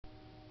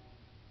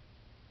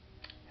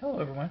Hello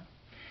everyone.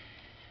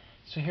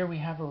 So here we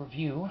have a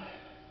review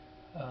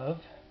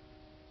of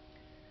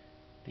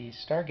the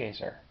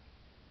Stargazer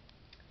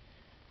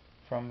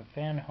from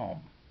Fanhome.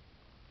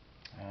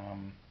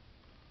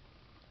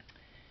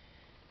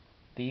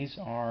 These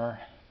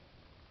are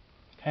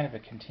kind of a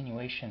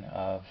continuation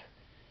of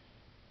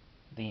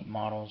the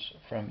models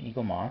from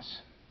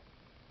U.S.S,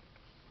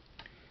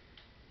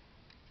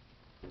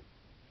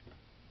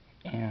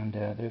 and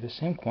they're the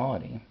same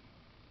quality.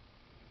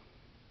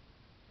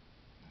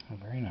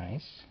 Very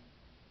nice.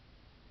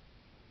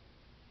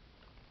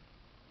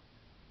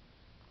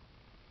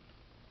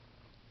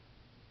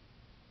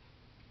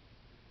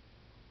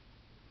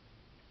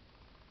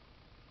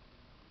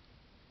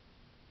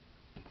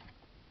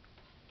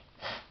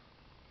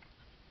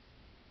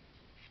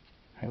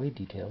 Highly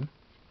detailed.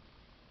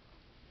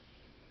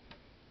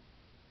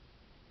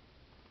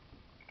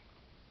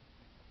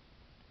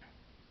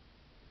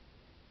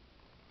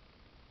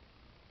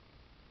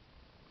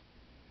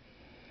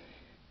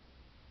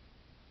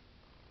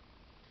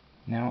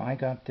 Now I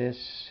got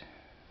this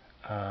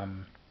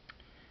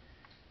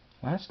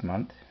last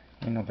month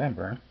in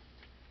November,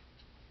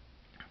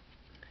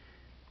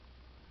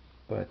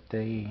 but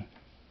they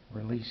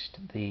released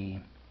the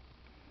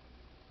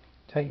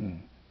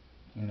Titan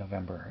in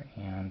November,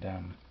 and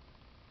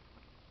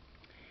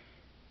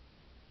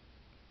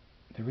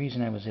the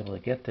reason I was able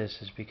to get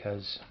this is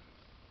because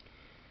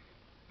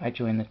I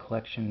joined the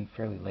collection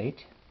fairly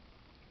late,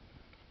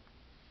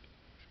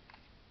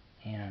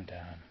 and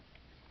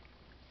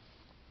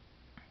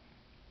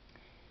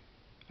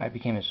I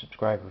became a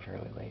subscriber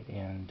fairly late,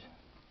 and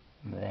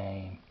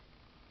they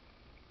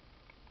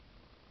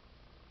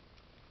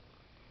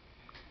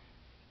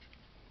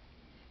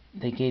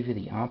gave you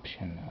the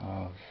option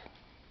of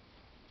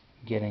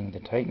getting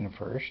the Titan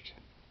first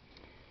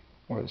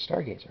or the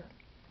Stargazer.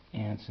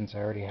 And since I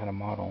already had a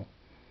model,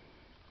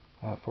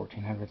 a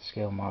 1400th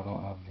scale model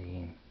of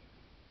the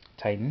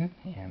Titan,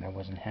 and I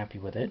wasn't happy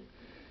with it,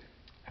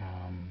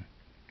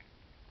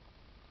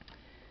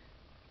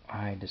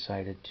 I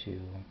decided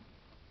to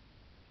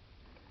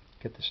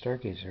get the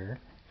Stargazer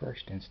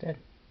first instead.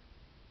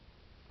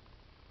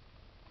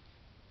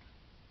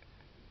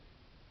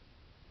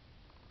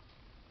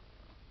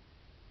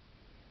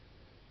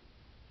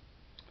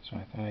 So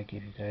I thought I'd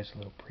give you guys a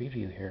little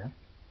preview here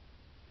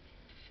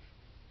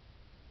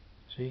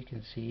so you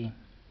can see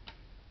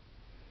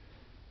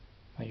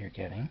what you're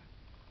getting.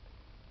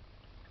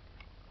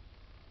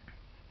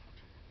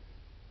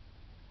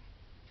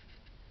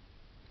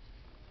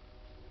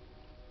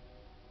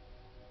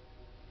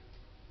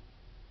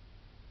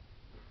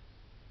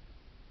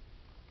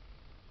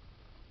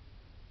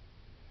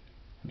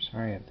 I'm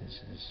sorry if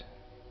this is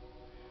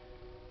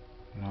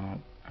not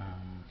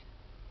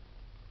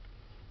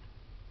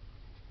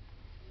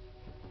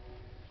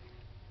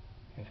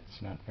if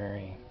it's not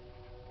very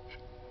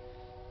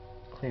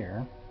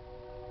clear.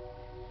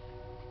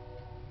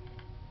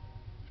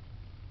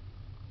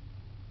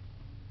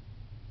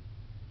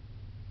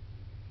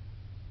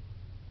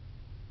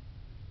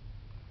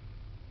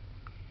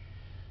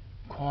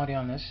 Quality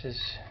on this is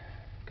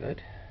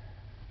good.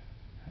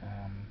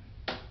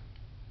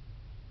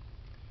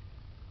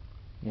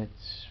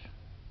 It's,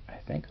 I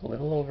think, a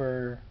little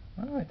over,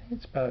 well, I think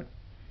it's about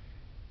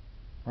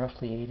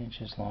roughly 8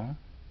 inches long,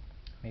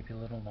 maybe a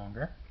little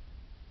longer.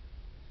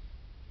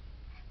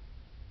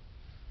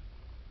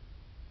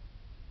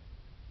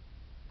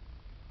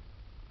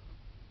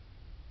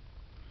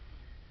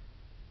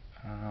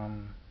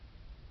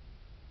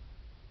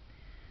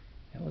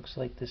 It looks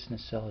like this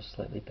nacelle is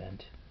slightly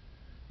bent,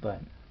 but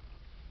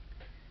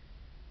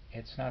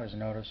it's not as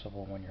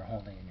noticeable when you're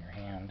holding it in your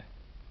hand.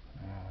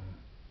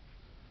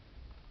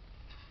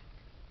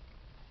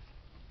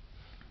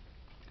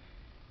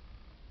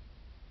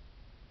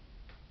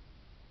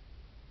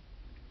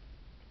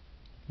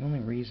 The only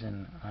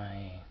reason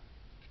I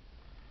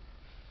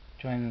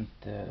joined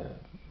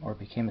or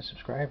became a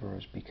subscriber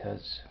was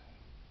because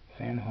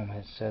Fanhome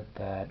has said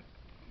that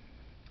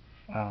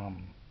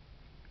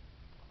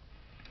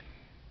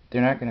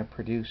they're not going to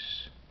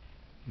produce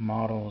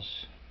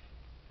models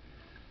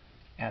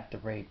at the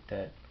rate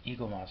that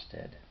U.S.S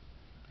did,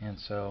 and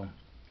so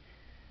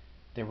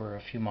there were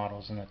a few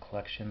models in the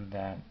collection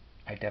that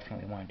I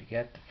definitely wanted to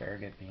get, the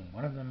Farragut being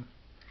one of them,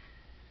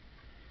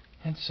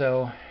 and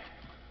so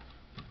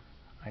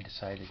I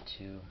decided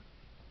to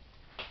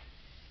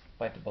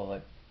bite the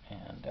bullet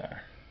and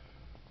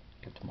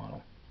get the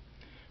model,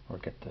 or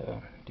do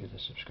the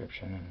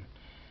subscription. And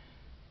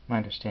my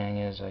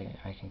understanding is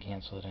I can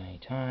cancel it any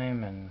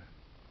time, and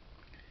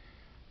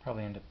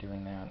probably end up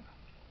doing that.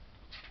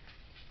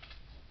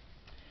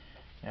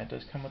 Yeah, it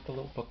does come with a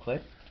little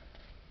booklet.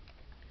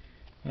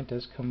 It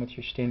does come with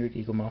your standard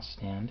U.S.S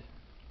stand.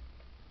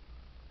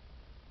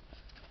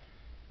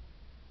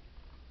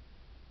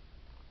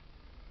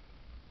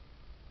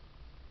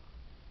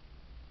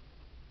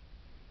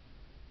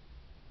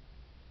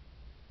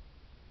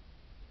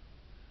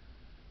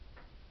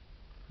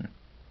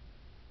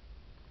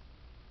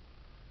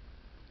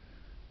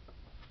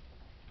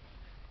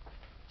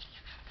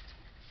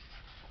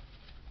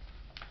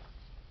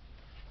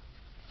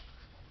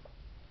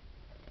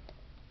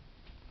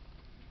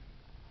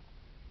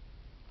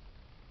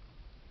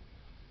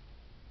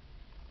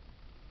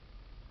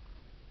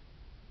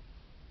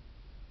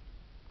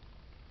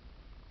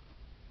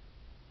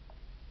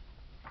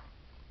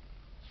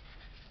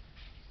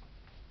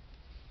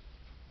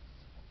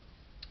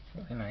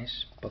 a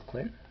nice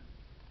booklet.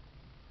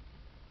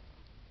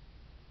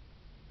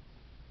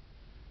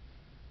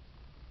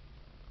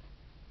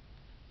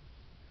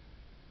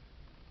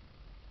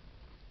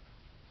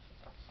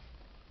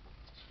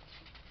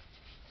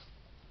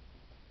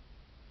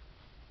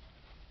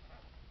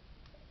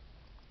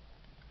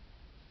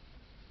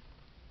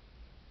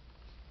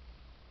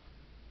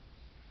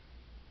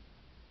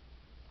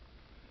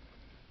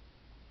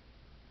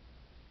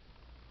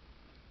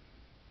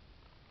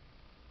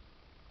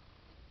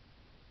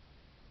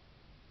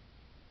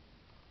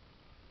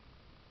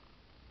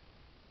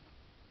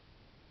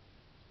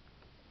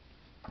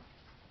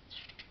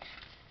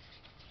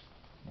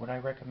 Would I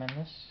recommend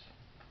this?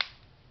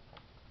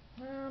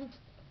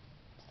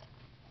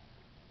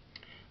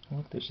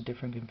 Look, there's a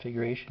different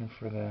configuration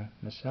for the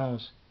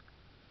nacelles,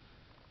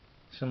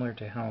 similar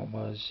to how it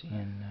was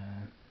in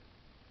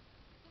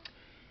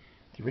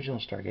the original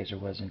Stargazer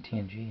was in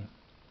TNG.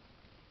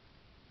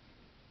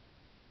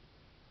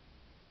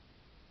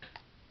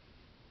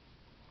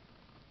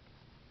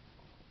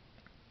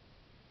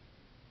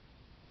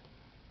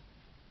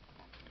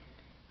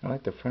 I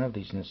like the front of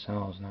these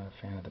nacelles, not a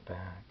fan of the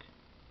back.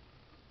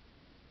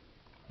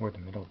 Or the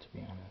middle, to be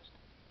honest.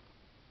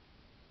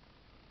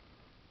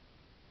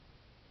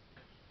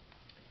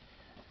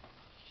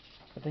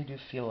 But they do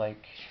feel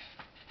like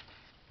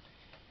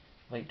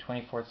late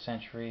 24th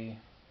century,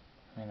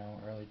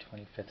 early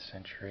 25th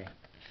century.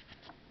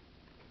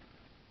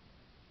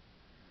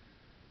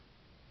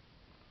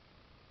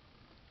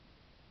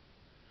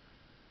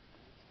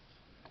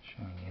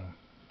 Showing you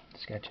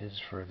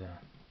sketches for the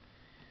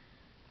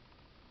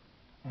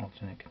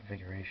alternate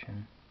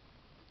configuration.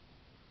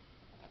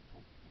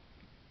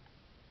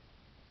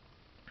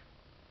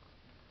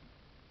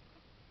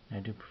 I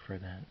do prefer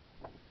that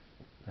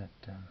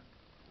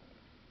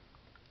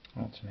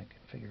alternate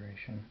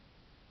configuration.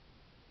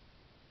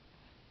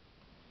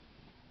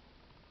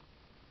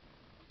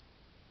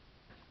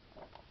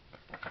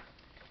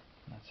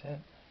 That's it.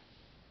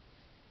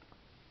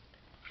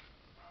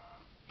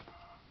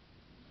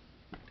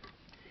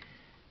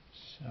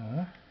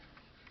 So,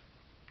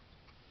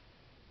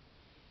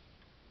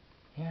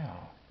 yeah.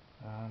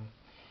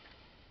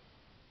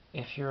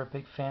 If you're a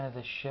big fan of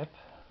this ship,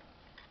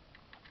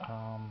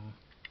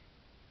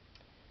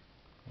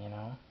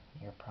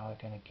 you're probably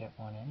going to get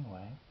one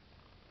anyway.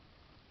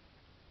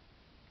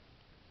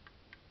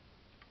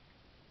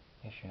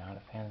 If you're not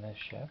a fan of this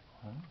ship,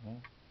 well,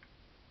 you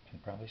can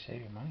probably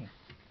save your money.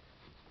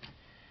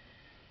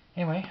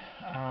 Anyway,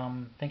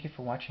 thank you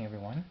for watching,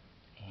 everyone,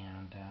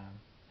 and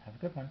have a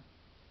good one.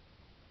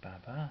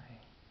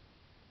 Bye-bye.